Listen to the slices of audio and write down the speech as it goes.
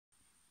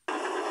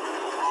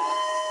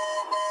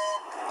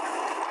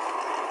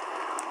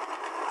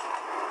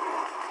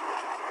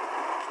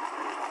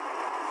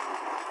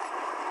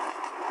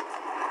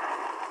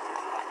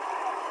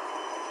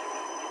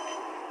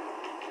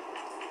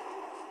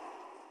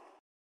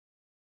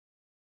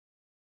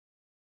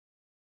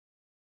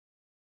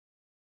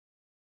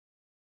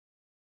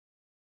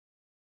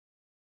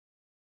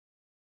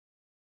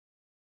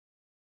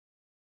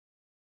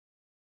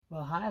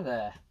Well, hi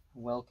there,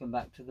 and welcome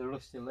back to the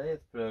Rusty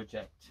Lathe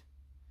project.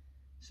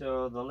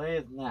 So the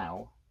lathe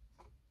now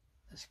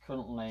has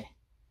currently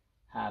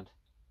had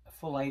a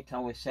full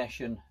 8-hour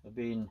session of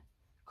being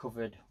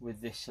covered with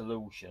this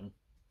solution,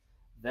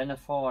 then a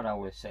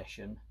 4-hour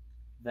session,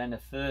 then a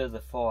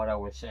further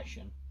 4-hour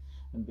session,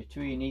 and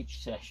between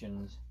each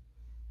sessions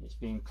it's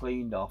been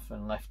cleaned off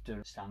and left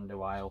to stand a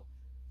while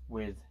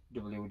with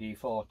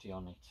WD-40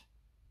 on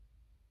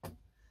it.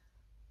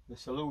 The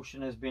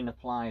solution has been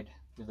applied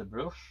with a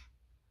brush,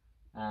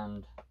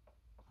 and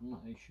I'm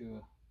not really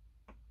sure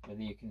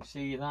whether you can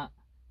see that,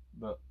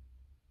 but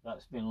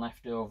that's been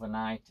left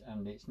overnight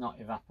and it's not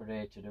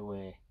evaporated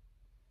away.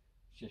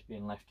 It's just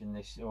been left in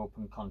this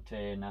open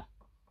container,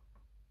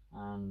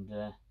 and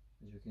as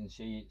you can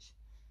see, it's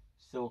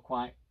still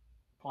quite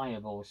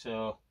pliable,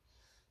 so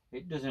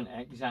it doesn't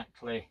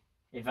exactly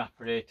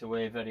evaporate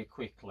away very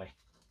quickly.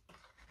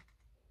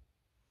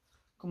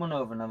 Come on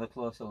over and have a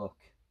closer look.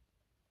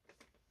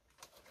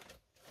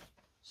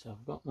 So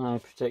I've got my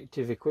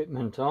protective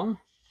equipment on,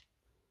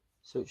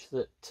 such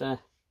that I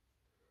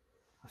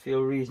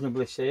feel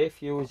reasonably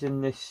safe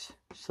using this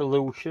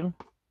solution.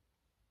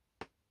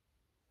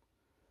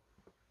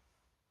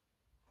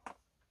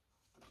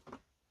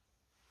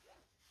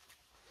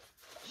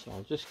 So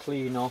I'll just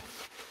clean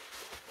off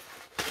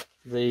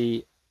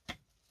the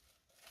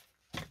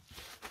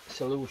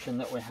solution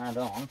that we had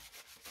on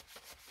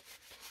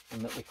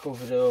and that we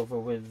covered over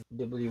with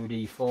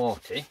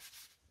WD-40.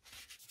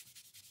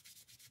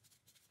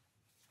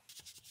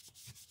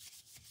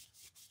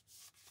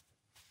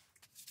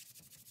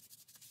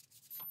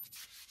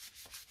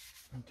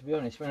 And to be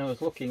honest, when I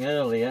was looking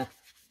earlier,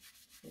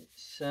 it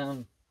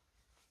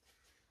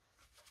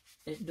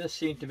does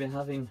seem to be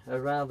having a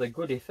rather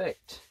good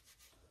effect.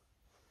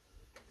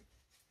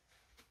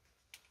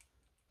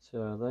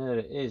 So there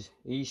it is,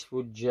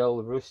 Eastwood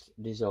Gel Rust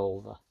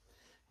Dissolver.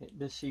 It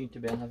does seem to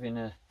be having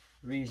a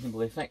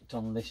reasonable effect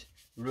on this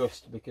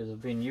rust, because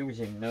I've been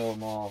using no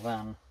more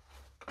than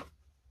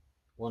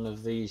one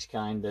of these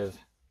kind of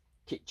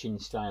kitchen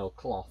style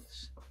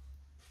cloths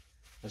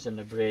as an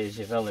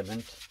abrasive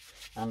element,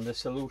 and the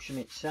solution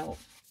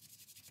itself.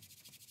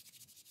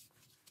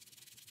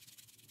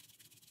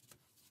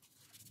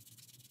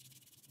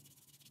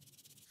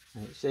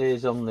 And it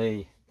says on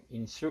the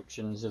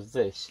instructions of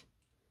this,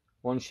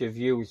 once you've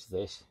used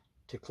this,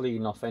 to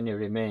clean off any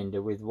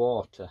remainder with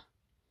water.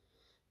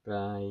 But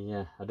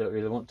I don't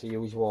really want to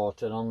use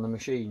water on the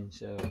machine,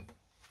 so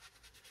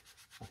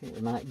I think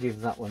we might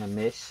give that one a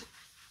miss,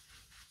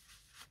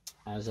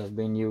 as I've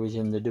been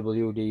using the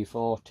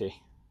WD-40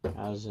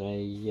 as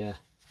a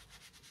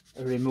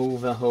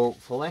remover,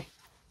 hopefully.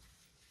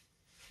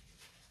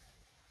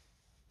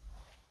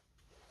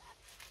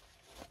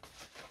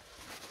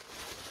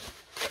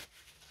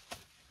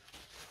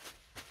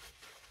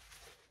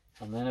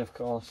 And then of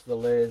course the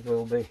lathe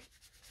will be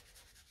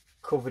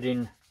covered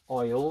in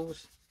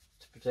oils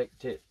to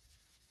protect it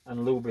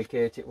and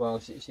lubricate it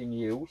whilst it's in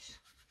use.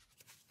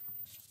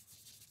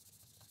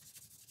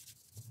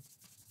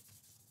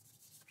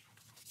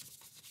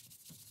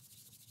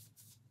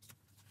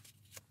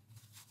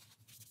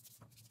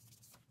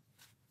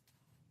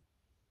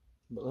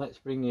 But let's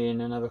bring in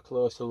and have a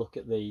closer look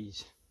at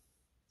these,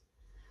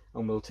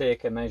 and we'll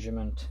take a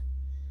measurement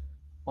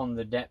on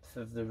the depth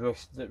of the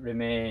rust that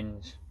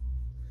remains.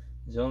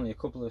 There's only a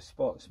couple of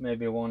spots,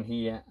 maybe one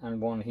here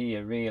and one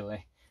here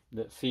really,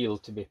 that feel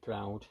to be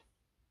proud.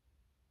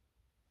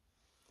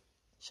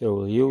 So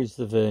we'll use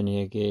the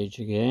vernier gauge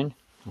again.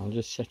 I'll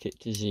just set it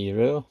to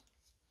 0.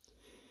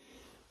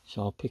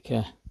 So I'll pick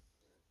a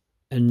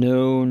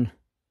known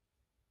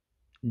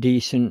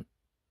decent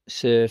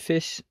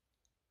surface,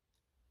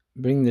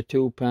 bring the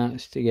two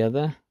parts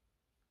together,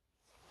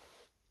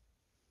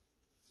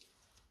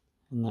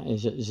 and that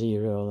is at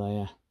 0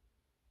 there.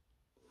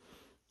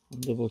 I'll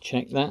double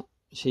check that,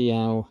 see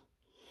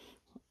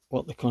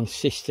what the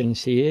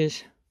consistency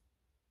is.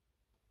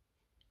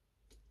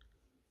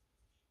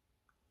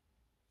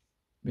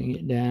 Bring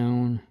it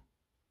down.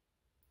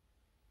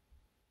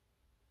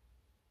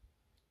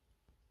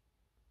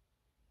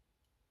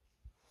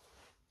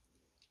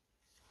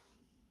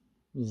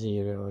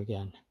 Zero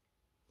again.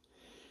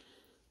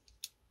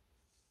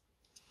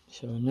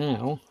 So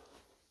now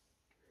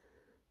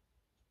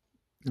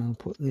I'll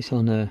put this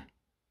on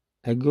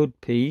a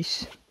good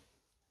piece,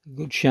 a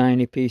good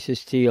shiny piece of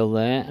steel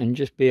there, and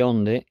just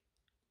beyond it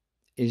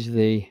is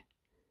the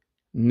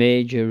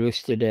major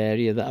rusted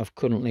area that I've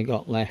currently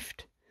got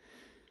left.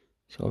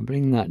 So I'll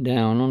bring that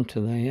down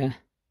onto there,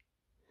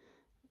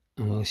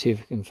 and we'll see if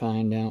we can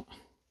find out.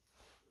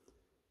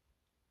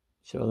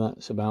 So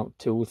that's about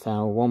 2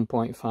 thou,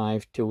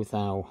 1.5 2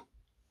 thou.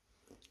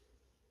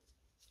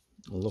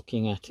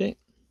 Looking at it.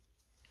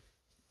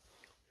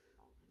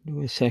 Do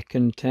a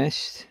second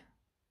test.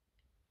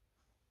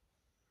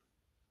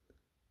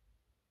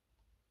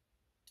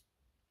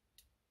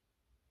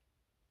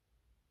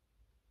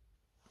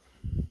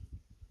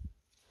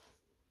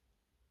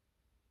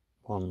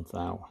 One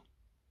thou.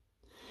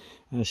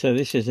 So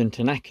this isn't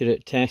an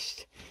accurate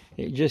test,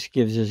 it just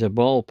gives us a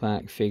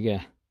ballpark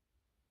figure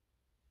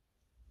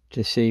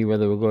to see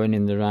whether we're going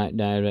in the right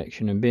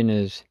direction, and being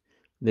as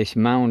this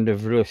mound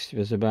of rust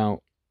was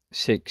about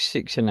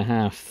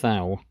 6.5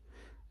 thou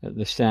at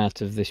the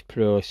start of this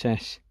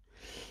process,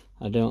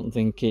 I don't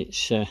think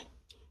it's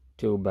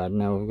too bad.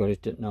 Now we've got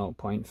it at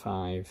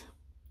 0.5.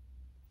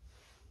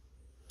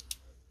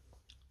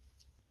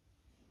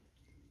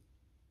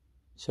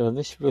 So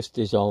this rust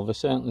dissolver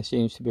certainly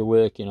seems to be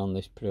working on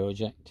this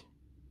project.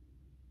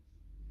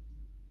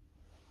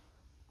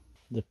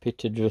 The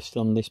pitted rust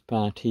on this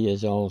part here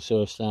is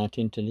also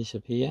starting to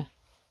disappear.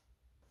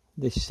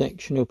 This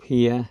section up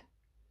here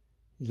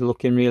is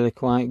looking really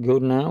quite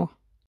good now.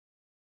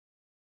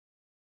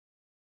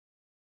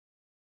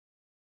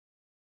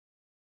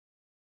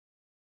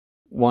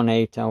 One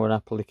 8-hour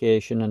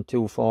application and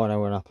two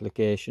 4-hour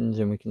applications,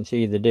 and we can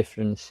see the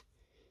difference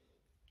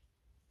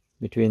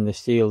between the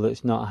steel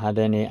that's not had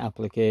any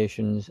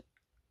applications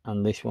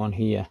and this one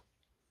here.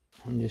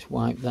 And just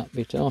wipe that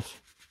bit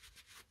off.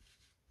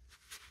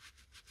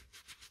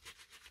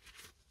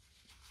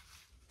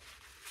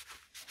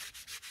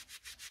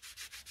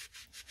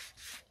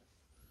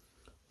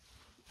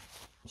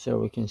 So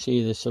we can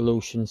see the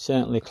solution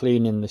certainly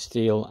cleaning the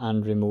steel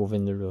and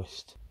removing the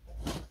rust.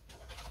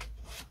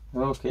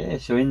 Okay,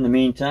 so in the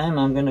meantime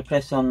I'm going to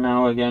press on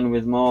now again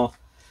with more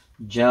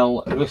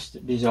gel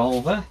rust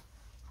dissolver,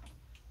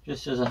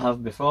 just as I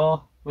have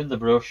before with the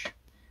brush,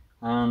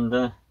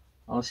 and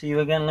I'll see you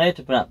again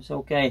later perhaps.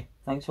 Okay,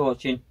 thanks for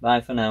watching, bye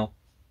for now.